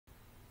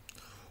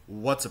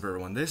What's up,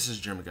 everyone? This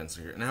is Jim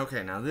Gunslinger. Now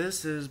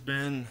this has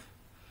been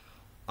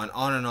an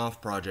on and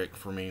off project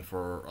for me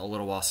for a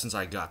little while since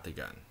I got the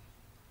gun.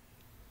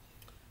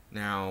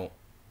 Now,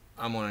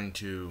 I'm wanting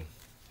to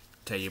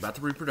tell you about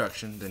the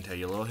reproduction, then tell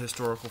you a little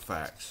historical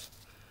facts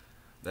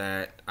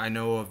that I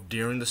know of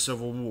during the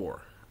Civil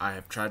War. I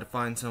have tried to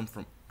find some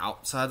from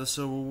outside the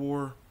Civil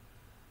War.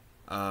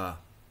 I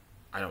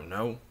don't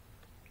know.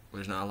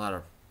 There's not a lot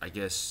of, I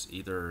guess,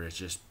 either it's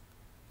just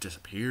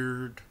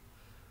disappeared,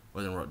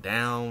 wasn't wrote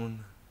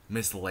down,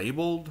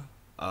 mislabeled.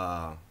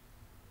 I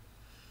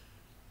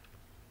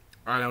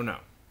don't know.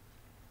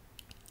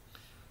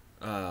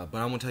 But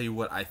I'm going to tell you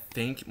what I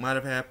think might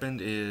have happened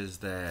is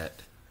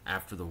that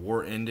after the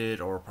war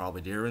ended, or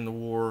probably during the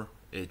war,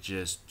 it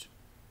just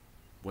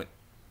went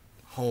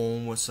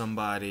home with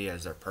somebody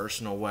as their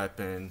personal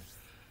weapon.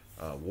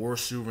 War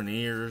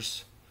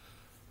souvenirs,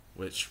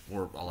 which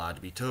were allowed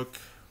to be took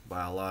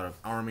by a lot of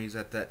armies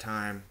at that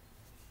time.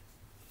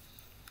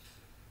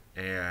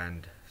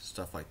 And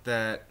stuff like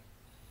that.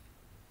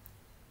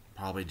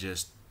 Probably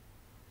just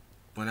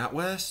went out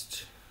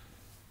west.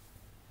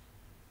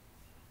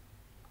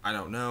 I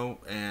don't know.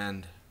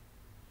 And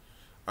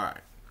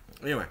alright.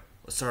 Anyway,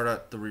 let's start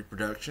out the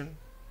reproduction.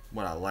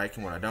 What I like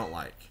and what I don't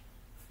like.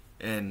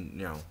 And,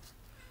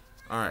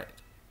 alright.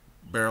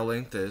 Barrel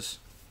length is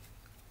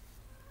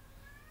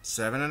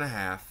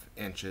 7.5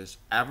 inches.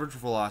 Average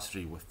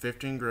velocity with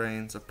 15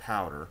 grains of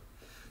powder.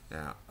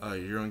 Now,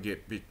 you're going to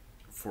get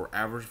for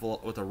average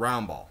with a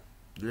round ball.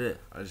 Yeah,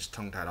 I just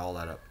tongue-tied all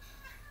that up.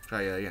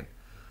 Try that again.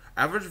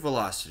 Average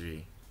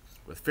velocity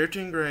with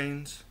 15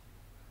 grains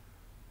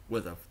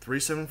with a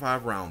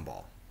 375 round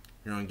ball.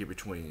 You're going to get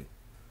between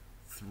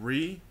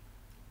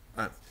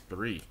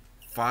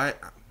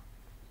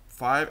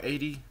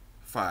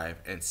 585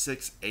 and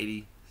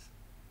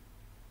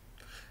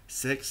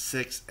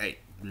 668.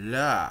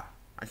 Blah.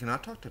 I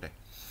cannot talk today.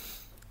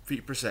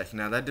 Feet per second.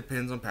 Now that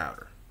depends on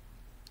powder.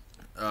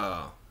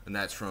 And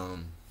that's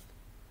from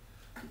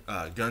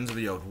Guns of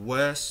the Old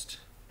West,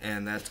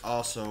 and that's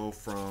also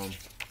from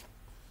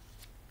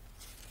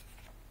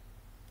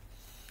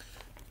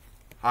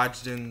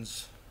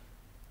Hodgdon's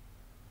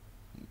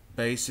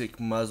Basic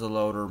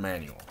Muzzleloader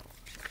Manual.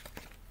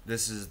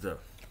 This is the,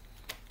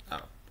 I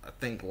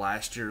think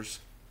last year's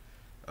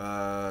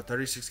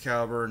 36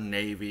 caliber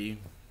Navy,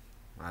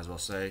 might as well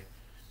say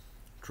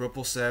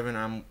 777.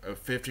 I'm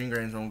 15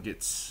 grains. On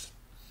gets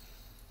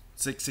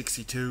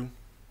 662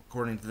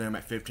 according to them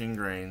at 15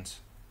 grains.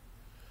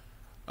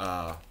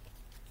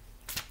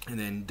 And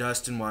then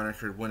Dustin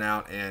Winokur went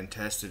out and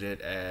tested it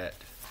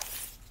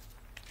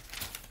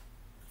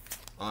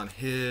on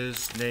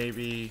his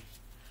Navy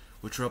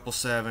with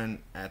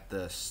 777 at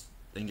the,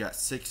 and got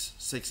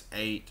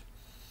 668.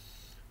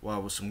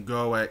 Well, with some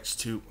GoX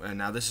 2, and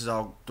now this is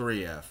all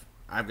 3F.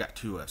 I've got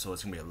 2F, so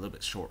it's gonna be a little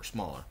bit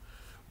smaller.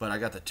 But I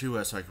got the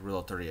 2F so I can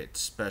reload 38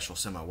 special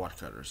semi-watt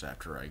cutters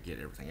after I get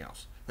everything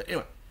else. But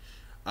anyway,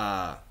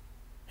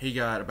 he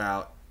got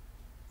about,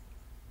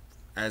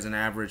 as an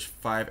average,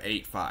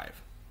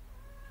 585.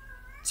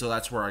 So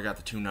that's where I got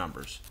the two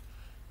numbers.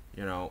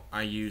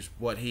 I use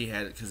what he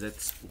had because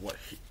it's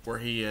where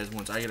he is.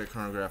 Once I get a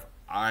chronograph,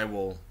 I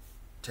will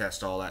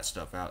test all that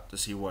stuff out to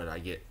see what I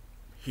get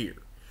here.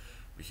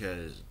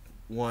 Because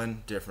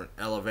one, different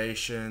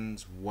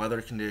elevations,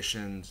 weather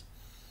conditions.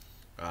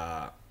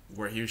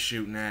 Where he was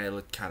shooting at, it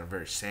looked kind of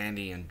very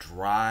sandy and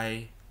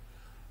dry.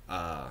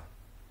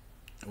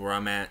 Where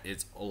I'm at,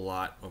 it's a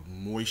lot of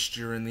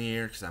moisture in the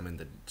air because I'm in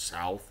the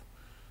south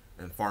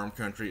and farm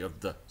country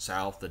of the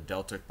south, the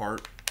Delta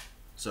part.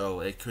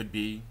 So it could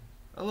be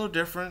a little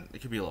different.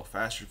 It could be a little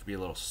faster. It could be a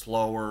little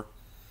slower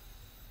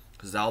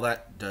because all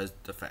that does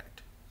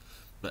affect.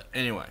 But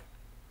anyway,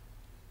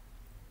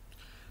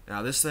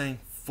 now this thing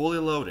fully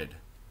loaded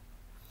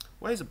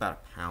weighs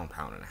about a pound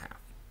and a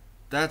half.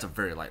 That's a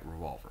very light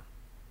revolver.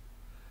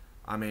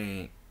 I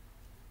mean,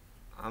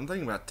 I'm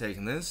thinking about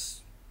taking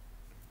this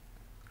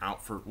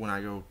out for when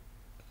I go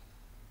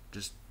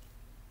just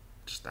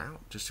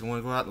out. Just want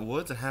to go out in the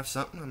woods and have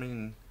something. I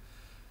mean,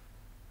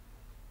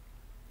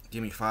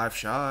 give me 5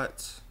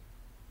 shots.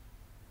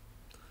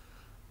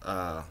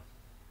 Round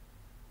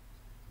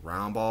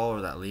ball or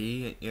that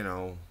Lee,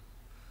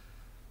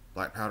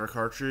 black powder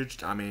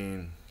cartridge. I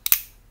mean,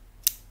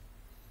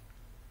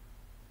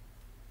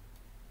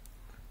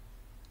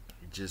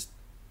 it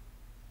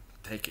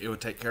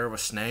would take care of a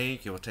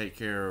snake. It would take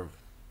care of,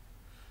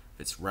 if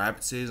it's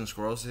rabbit season,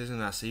 squirrel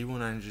season, I see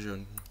one, I just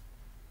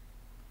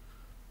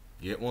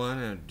get one,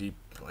 and it'd be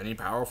plenty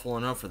powerful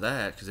enough for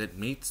that because it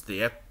meets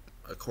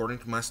according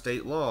to my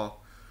state law,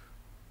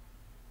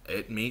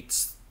 it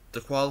meets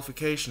the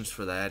qualifications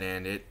for that,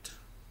 and it's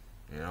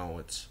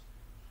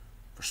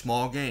for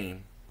small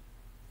game.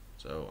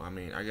 So I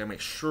mean, I gotta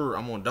make sure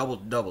I'm gonna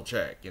double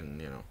check, and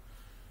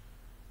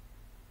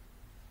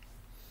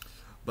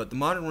But the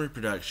modern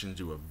reproductions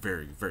do a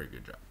very, very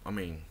good job. I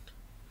mean,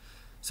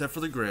 except for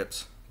the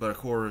grips, but of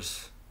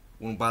course,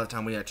 by the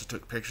time we actually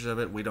took pictures of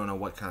it, we don't know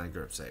what kind of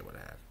grips they would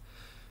have.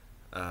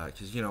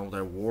 Because,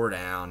 they're wore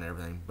down and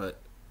everything. But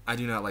I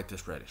do not like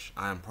this reddish.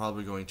 I am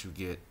probably going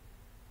to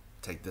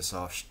take this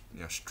off,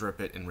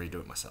 strip it and redo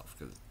it myself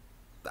because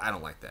I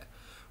don't like that.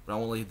 But I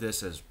won't leave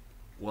this as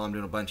well. I'm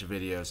doing a bunch of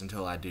videos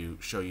until I do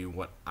show you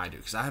what I do,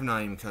 because I have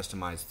not even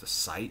customized the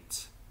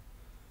sights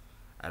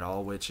at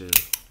all, which is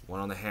one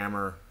on the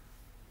hammer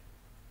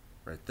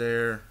right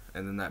there,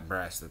 and then that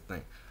brass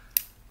thing.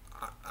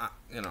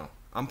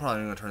 I'm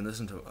probably going to turn this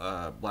into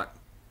a black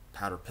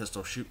powder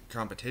pistol shoot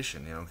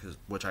competition,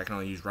 which I can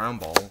only use round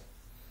ball,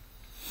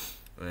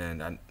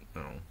 and I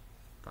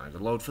find a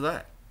good load for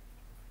that.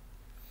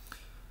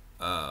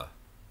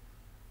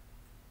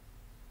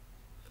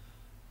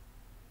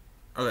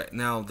 Okay,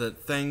 now the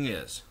thing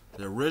is,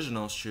 the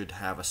original should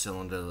have a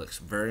cylinder that looks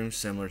very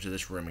similar to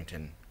this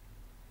Remington,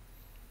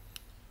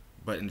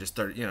 but in just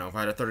 30, if I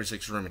had a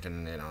 36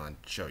 Remington, I'd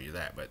show you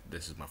that. But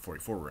this is my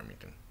 44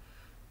 Remington,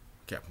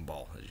 cap and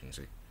ball, as you can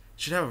see. It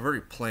should have a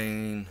very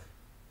plain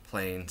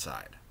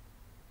side.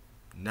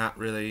 Not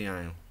really,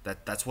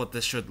 that's what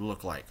this should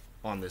look like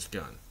on this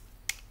gun.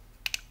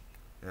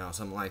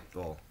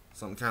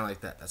 Something kind of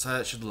like that. That's how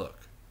it should look.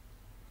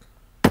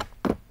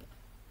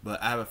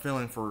 But I have a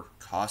feeling for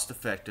cost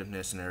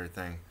effectiveness and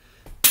everything.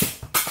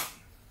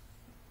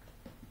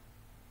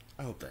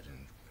 I hope that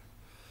didn't.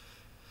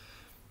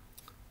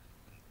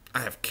 I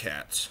have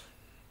cats.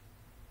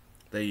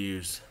 They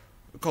use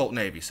a Colt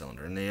Navy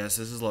cylinder, and yes,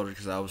 this is loaded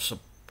because I was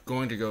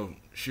going to go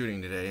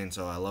shooting today, and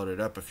so I loaded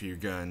up a few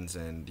guns,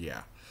 and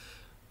yeah,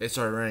 it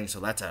started raining,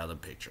 so that's out of the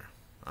picture.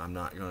 I'm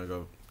not gonna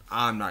go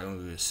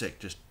get sick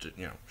just to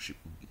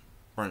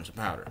burn some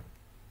powder.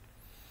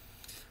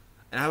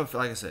 And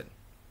like I said,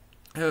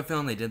 I have a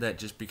feeling they did that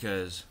just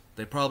because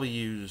they probably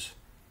use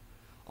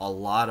a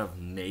lot of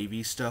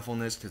Navy stuff on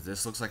this, because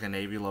this looks like a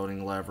Navy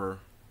loading lever.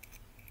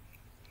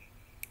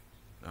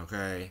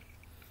 Okay.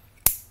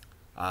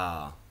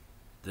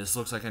 This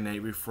looks like a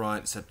Navy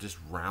front, except just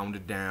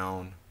rounded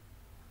down.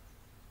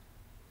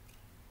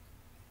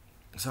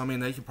 So,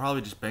 they could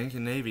probably just bank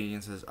in Navy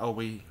and says, oh,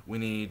 we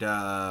need,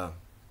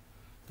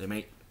 they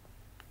make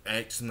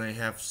X and they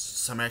have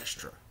some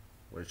extra,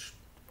 which,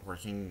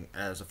 working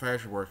as a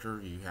factory worker,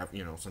 you have,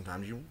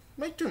 sometimes you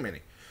make too many.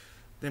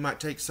 They might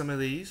take some of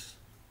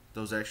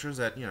those extras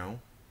that,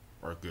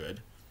 are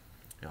good.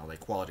 They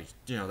quality,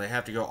 they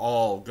have to go,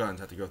 all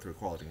guns have to go through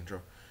quality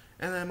control.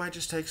 And they might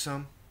just take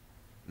some,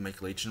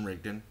 make Leech and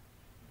Rigdon.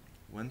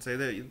 Wouldn't say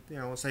that,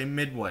 say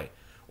Midway,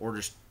 or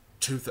just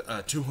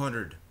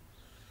 200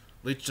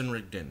 Leech and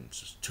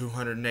Rigdons,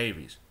 200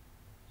 Navies.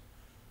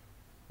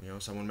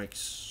 Someone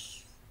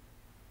makes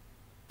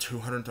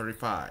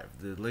 235.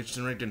 The Leech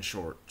and Rigdon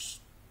short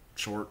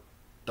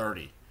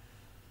 30.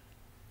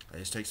 I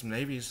just take some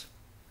Navies,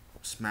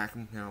 smack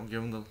them,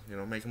 give them the,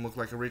 make them look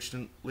like a Leech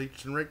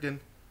and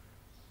Rigdon.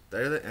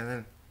 There, and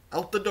then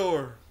out the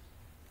door.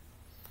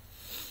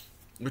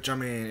 Which,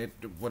 it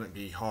wouldn't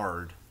be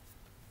hard.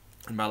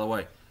 And by the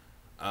way,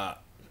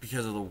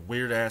 because of the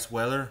weird-ass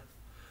weather,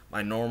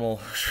 my normal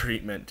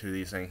treatment to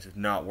these things is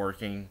not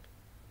working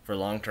for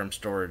long-term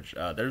storage.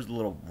 There's a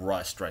little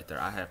rust right there.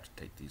 I have to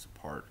take these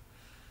apart.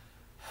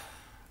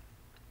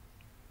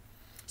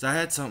 So I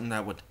had something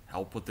that would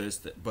help with this,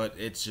 but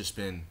it's just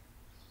been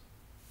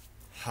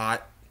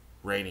hot,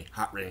 rainy,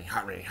 hot, rainy,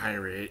 hot, rainy, hot,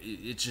 rainy.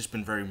 It's just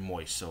been very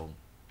moist. So,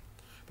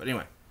 but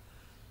anyway.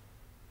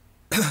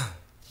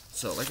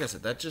 So, like I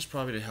said, that's just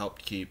probably to help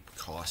keep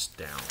costs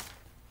down.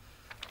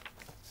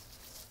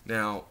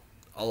 Now,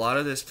 a lot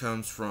of this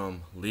comes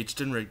from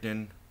Leech and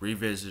Rigdon,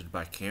 revisited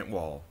by Kent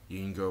Wall. You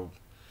can go,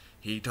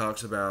 he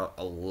talks about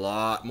a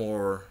lot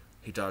more.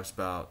 He talks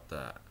about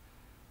the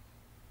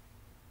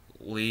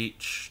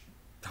Leech,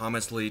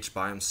 Thomas Leech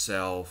by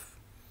himself,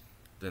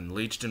 then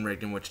Leech and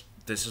Rigdon, which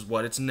this is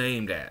what it's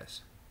named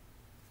as.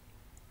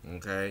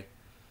 Okay?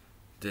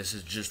 This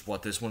is just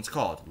what this one's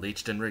called,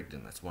 Leech and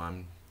Rigdon. That's why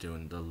I'm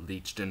doing the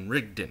Leech and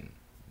Rigdon,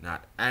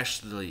 not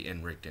Ashley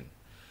and Rigdon.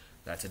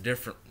 That's a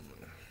different,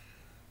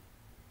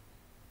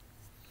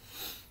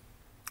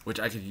 which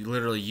I could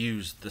literally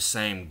use the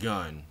same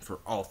gun for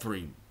all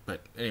three.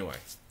 But anyway,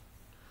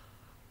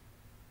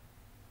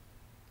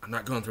 I'm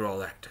not going through all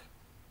that.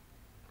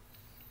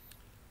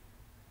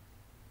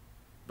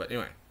 But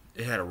anyway,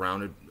 it had a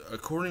rounded,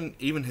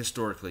 even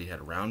historically, it had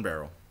a round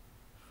barrel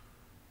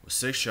with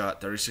 6-shot,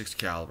 36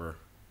 caliber,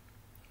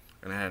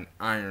 and it had an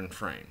iron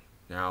frame.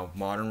 Now,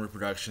 modern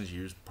reproductions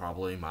use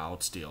probably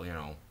mild steel,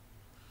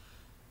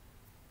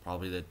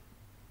 probably the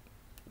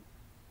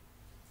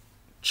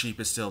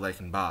cheapest steel they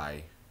can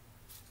buy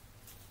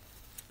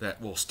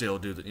that will still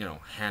do the,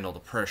 handle the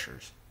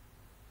pressures.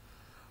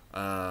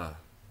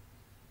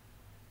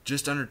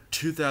 Just under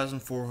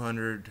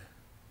 2,400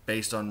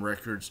 based on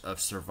records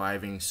of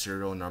surviving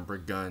serial number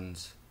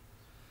guns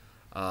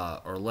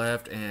are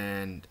left,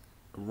 and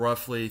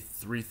roughly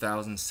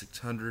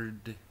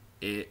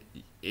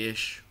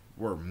 3,600-ish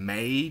were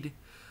made,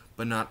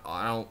 but not,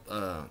 now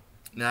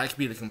that could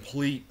be the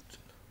complete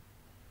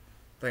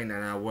thing.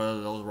 Now whether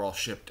those were all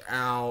shipped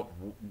out,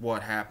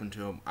 what happened to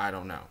them, I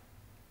don't know.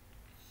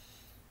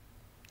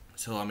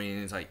 So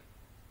it's like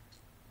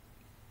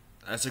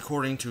That's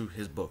according to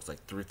his books.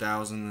 Like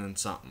 3,000 and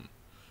something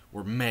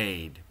were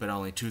made, but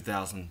only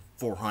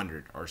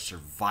 2,400 are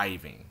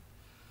surviving.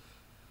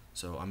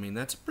 So, I mean,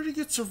 that's pretty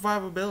good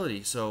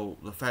survivability. So,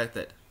 the fact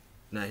that,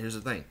 now here's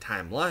the thing,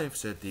 Time Life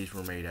said these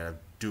were made out of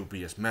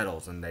dubious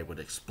metals and they would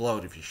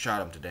explode if you shot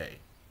them today.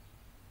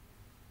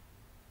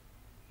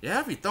 Yeah,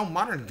 if you throw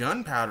modern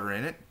gunpowder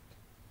in it.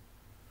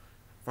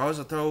 If I was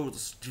to throw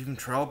Stephen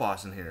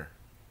Trailboss in here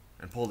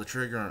and pull the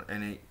trigger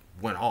and it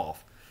went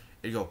off,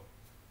 it'd go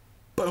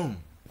boom.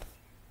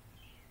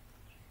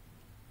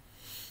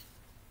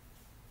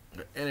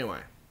 But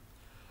anyway,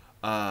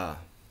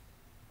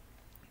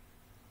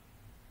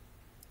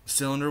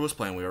 cylinder was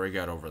plain. We already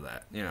got over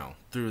that.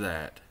 Through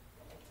that.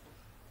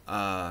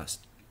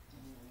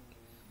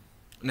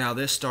 Now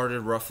this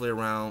started roughly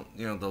around,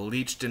 the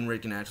Leech and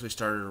Rigdon actually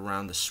started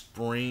around the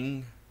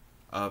spring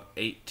of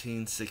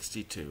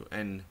 1862,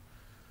 and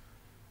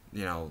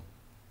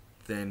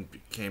then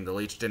became the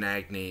Leech and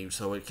Agni.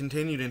 So it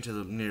continued into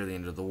near the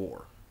end of the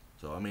war.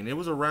 So I mean, it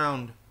was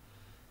around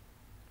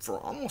for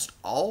almost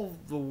all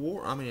the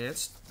war. I mean,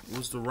 it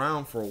was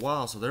around for a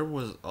while. So there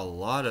was a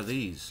lot of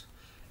these,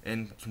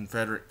 and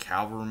Confederate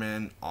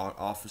cavalrymen,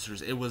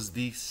 officers. It was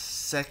the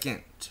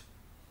second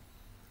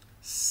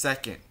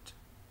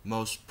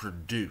most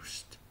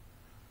produced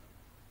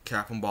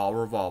cap and ball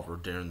revolver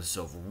during the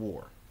Civil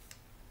War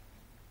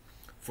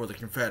for the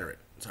Confederate.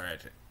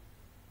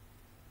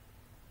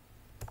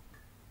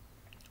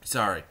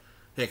 Sorry,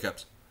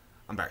 hiccups.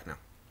 I'm back now.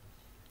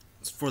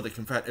 It's for the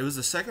Confederate. It was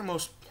the second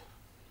most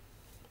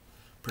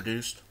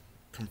produced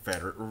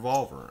Confederate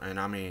revolver, and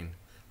I mean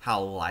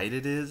how light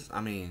it is. I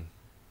mean,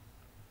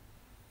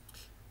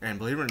 and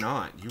believe it or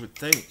not, you would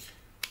think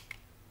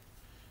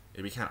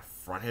it'd be kind of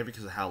front heavy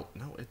because of how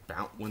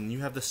when you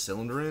have the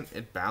cylinder in,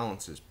 it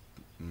balances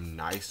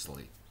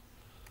nicely,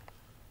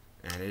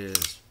 and it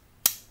is,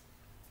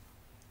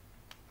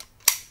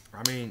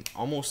 I mean,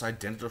 almost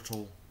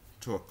identical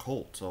to a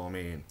Colt. So I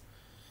mean,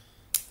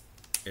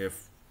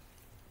 if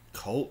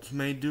Colt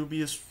made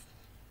dubious,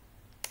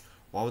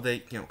 why would they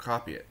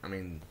copy it? I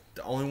mean,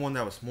 the only one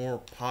that was more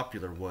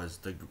popular was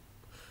the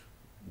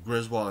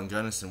Griswold and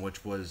Gunnison,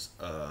 which was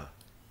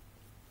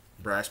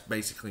brass,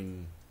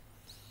 basically.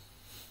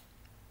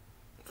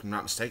 If I'm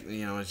not mistaken,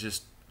 it's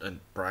just a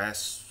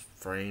brass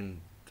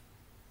frame.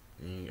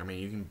 I mean,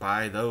 you can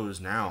buy those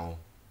now.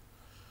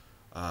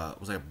 It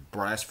was like a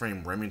brass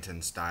frame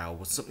Remington style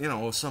with some,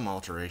 with some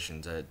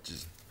alterations.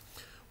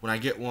 When I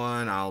get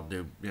one, I'll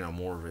do,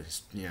 more of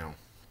it.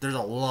 There's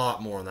a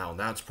lot more on that one.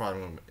 That's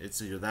probably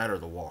it's either that or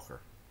the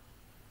Walker,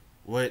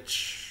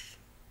 which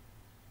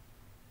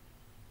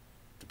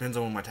depends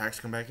on when my taxes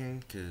come back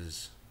in.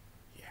 Cause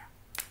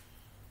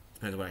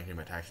depends on when I can do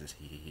my taxes.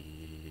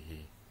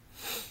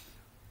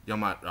 Y'all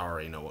might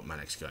already know what my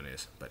next gun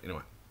is, but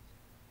anyway.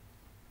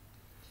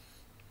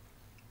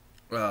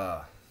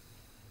 There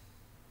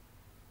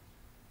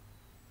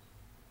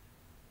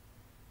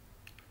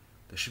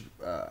should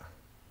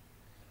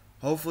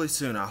hopefully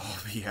soon I'll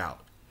be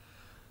out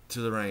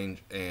to the range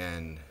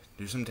and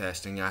do some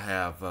testing. I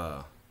have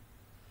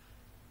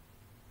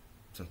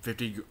some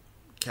 50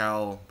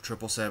 cal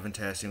 777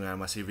 testing out of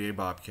my CVA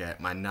Bobcat.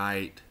 My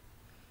Knight.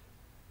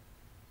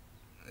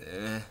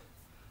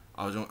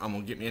 I'm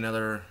gonna get me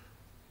another.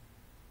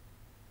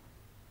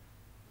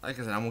 Like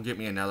I said, I'm gonna get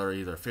me another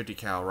either 50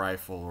 cal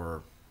rifle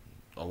or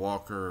a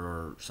Walker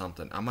or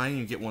something. I might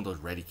even get one of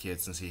those ready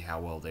kits and see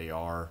how well they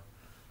are.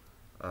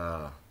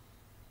 I'm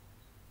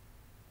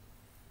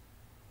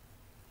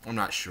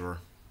not sure.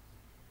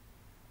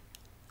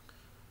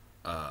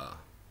 But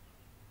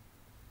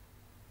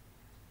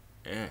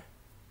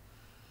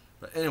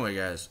anyway,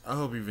 guys, I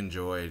hope you've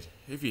enjoyed.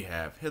 If you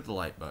have, hit the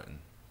like button.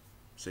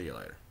 See you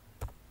later.